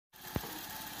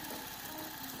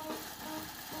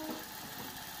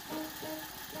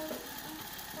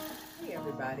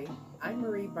everybody. I'm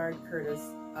Marie Bard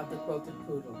Curtis of the Quilted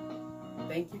Poodle.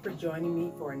 Thank you for joining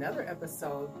me for another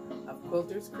episode of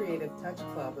Quilter's Creative Touch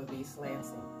Club of East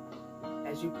Lansing.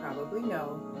 As you probably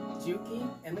know, Juki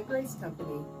and the Grace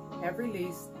Company have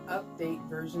released Update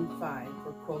version 5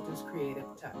 for Quilter's Creative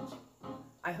Touch.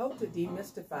 I hope to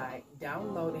demystify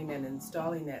downloading and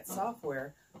installing that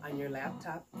software on your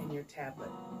laptop and your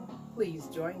tablet. Please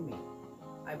join me.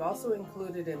 I've also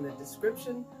included in the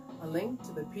description a link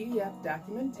to the PDF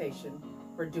documentation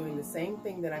for doing the same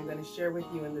thing that I'm going to share with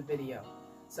you in the video.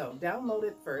 So download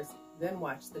it first, then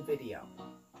watch the video.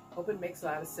 Hope it makes a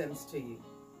lot of sense to you.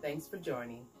 Thanks for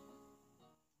joining.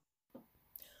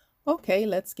 Okay,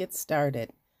 let's get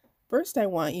started. First, I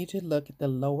want you to look at the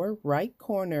lower right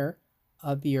corner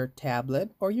of your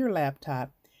tablet or your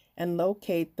laptop and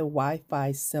locate the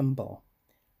Wi-Fi symbol.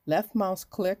 Left mouse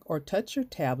click or touch your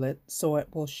tablet so it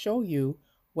will show you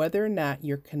whether or not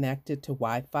you're connected to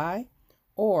Wi-Fi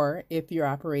or if you're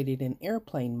operating in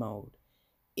airplane mode.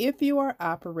 If you are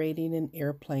operating in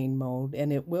airplane mode,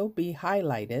 and it will be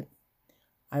highlighted,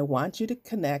 I want you to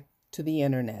connect to the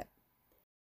internet.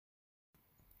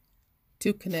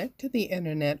 To connect to the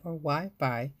internet or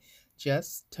Wi-Fi,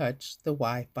 just touch the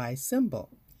Wi-Fi symbol.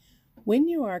 When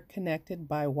you are connected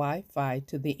by Wi-Fi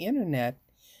to the internet,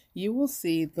 you will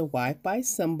see the Wi-Fi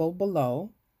symbol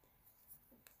below,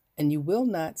 and you will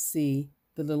not see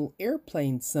the little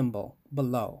airplane symbol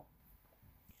below.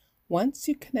 Once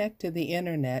you connect to the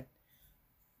internet,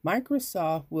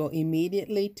 Microsoft will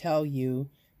immediately tell you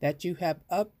that you have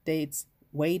updates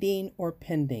waiting or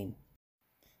pending.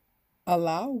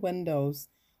 Allow Windows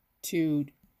to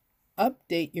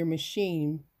update your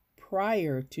machine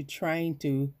prior to trying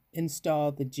to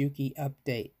install the Juki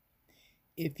update.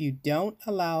 If you don't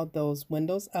allow those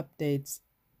Windows updates,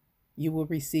 you will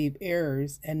receive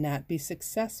errors and not be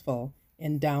successful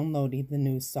in downloading the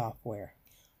new software.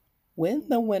 When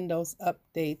the Windows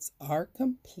updates are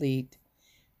complete,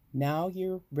 now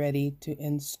you're ready to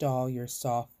install your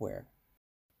software.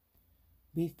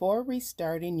 Before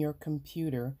restarting your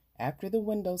computer after the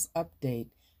Windows update,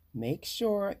 make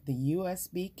sure the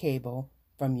USB cable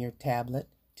from your tablet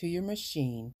to your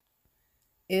machine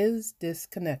is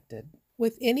disconnected.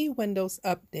 With any Windows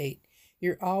update,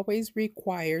 you're always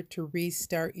required to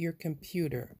restart your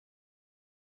computer.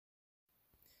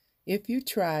 If you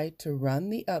try to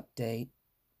run the update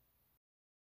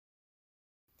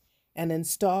and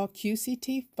install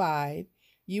QCT 5,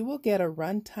 you will get a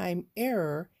runtime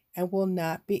error and will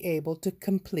not be able to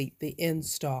complete the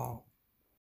install.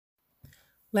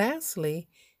 Lastly,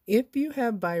 if you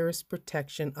have virus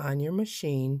protection on your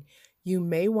machine, you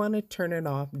may want to turn it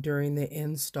off during the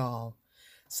install.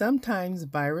 Sometimes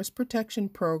virus protection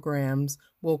programs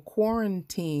will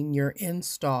quarantine your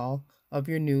install of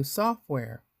your new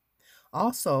software.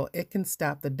 Also, it can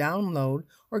stop the download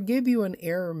or give you an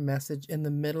error message in the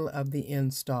middle of the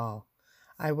install.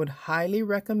 I would highly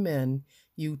recommend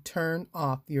you turn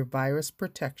off your virus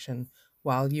protection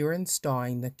while you're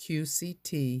installing the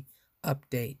QCT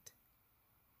update.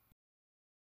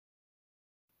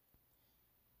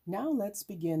 Now let's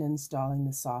begin installing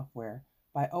the software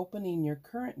by opening your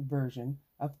current version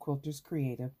of Quilter's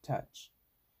Creative Touch.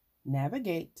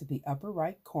 Navigate to the upper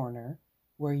right corner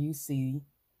where you see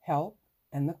Help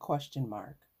and the question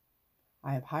mark.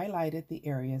 I have highlighted the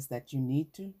areas that you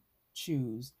need to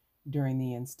choose during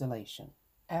the installation.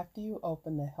 After you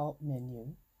open the Help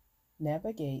menu,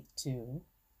 navigate to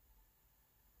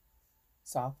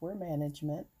Software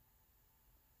Management,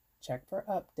 check for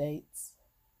Updates,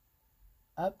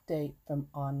 Update from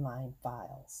Online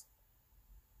Files.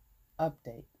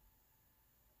 Update.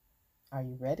 Are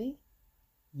you ready?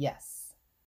 Yes.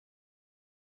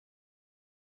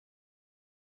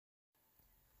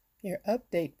 Your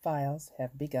update files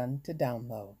have begun to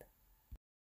download.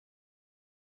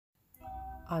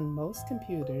 On most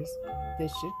computers,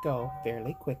 this should go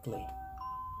fairly quickly.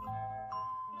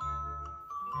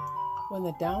 When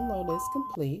the download is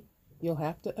complete, you'll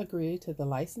have to agree to the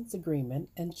license agreement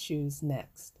and choose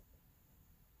Next.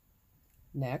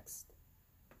 Next.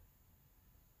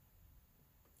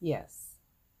 Yes.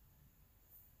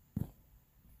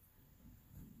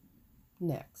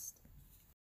 Next.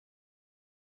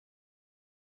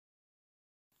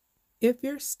 If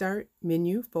your Start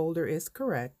menu folder is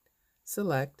correct,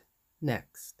 select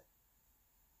Next.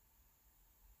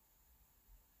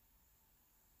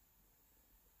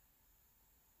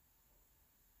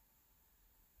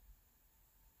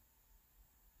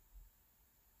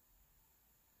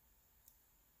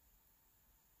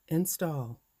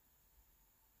 Install.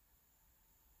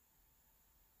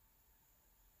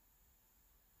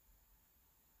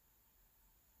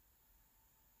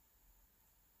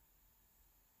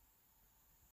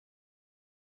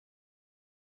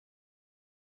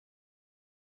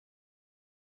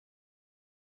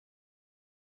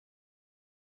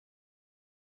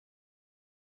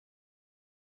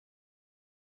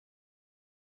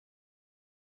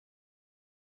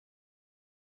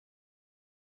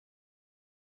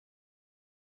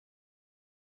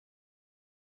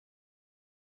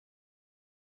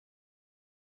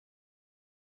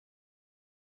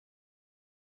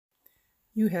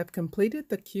 You have completed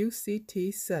the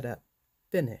QCT setup.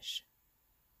 Finish.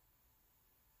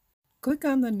 Click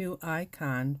on the new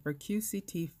icon for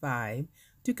QCT 5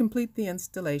 to complete the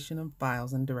installation of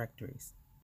files and directories.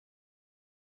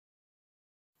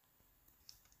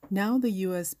 Now the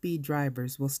USB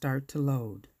drivers will start to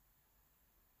load.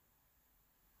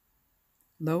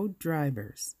 Load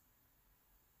drivers.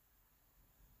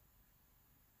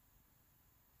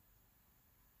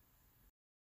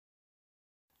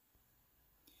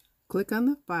 Click on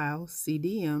the file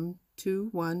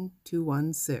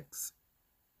CDM21216.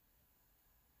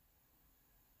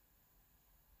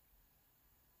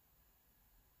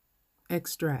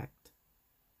 Extract.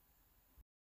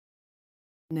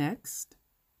 Next.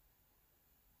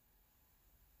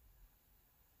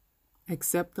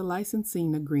 Accept the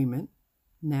licensing agreement.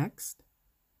 Next.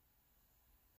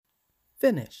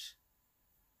 Finish.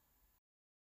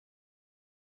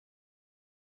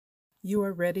 You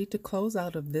are ready to close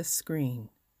out of this screen.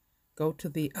 Go to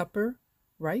the upper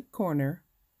right corner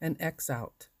and X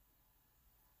out.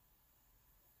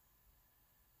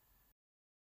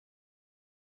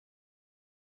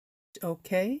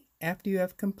 OK after you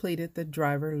have completed the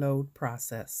driver load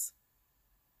process.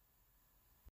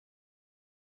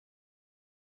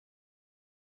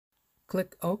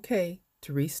 Click OK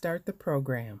to restart the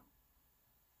program.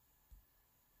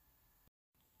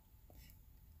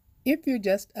 If you're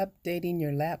just updating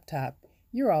your laptop,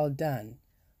 you're all done.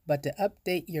 But to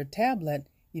update your tablet,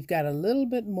 you've got a little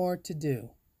bit more to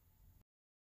do.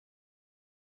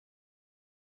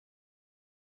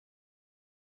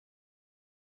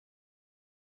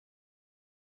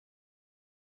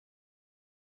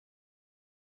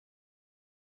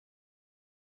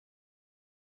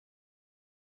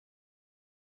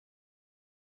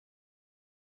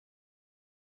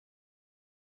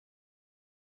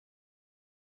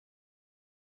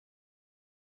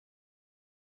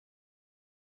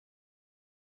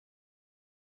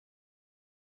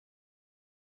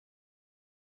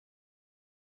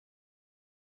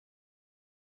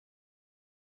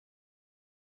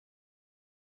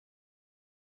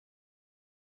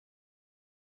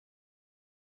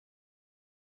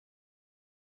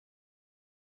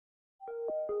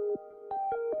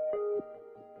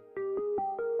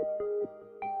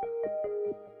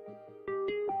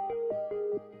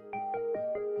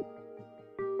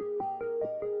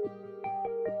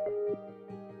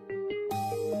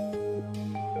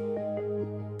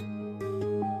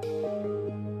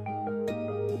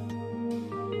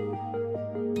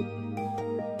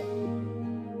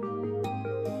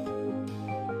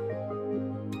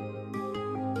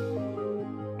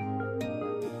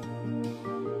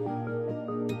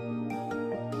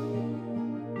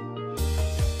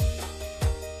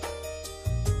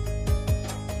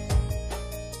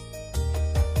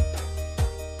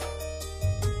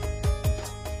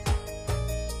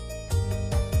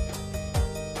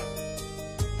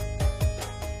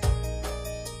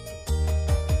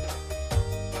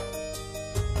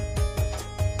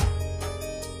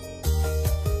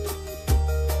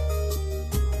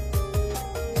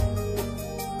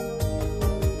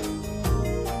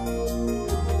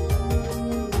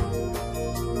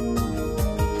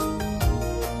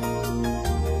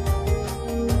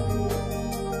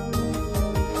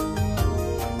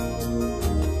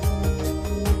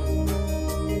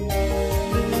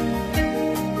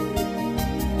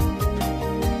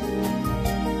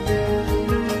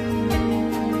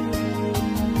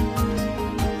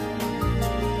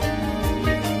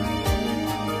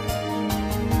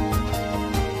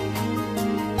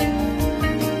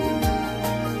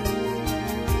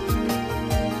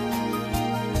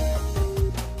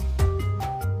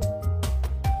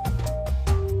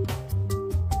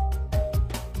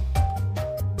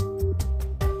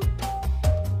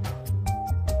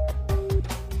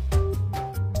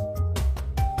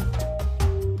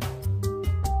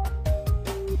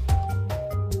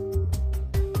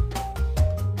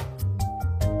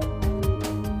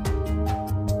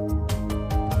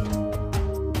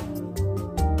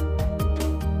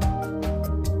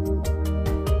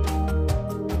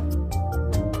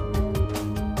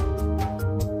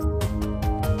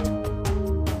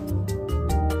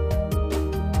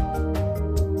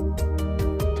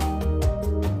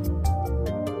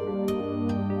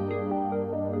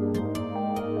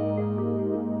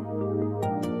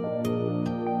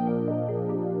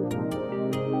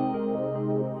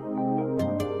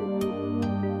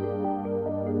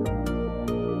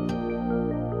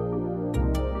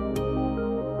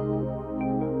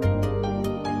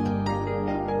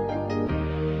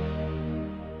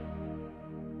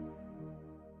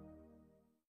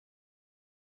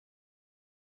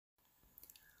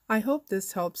 I hope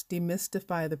this helps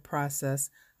demystify the process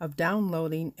of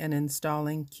downloading and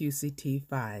installing QCT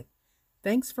 5.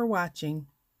 Thanks for watching.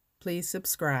 Please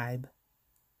subscribe.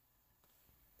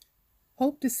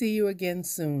 Hope to see you again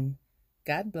soon.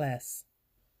 God bless.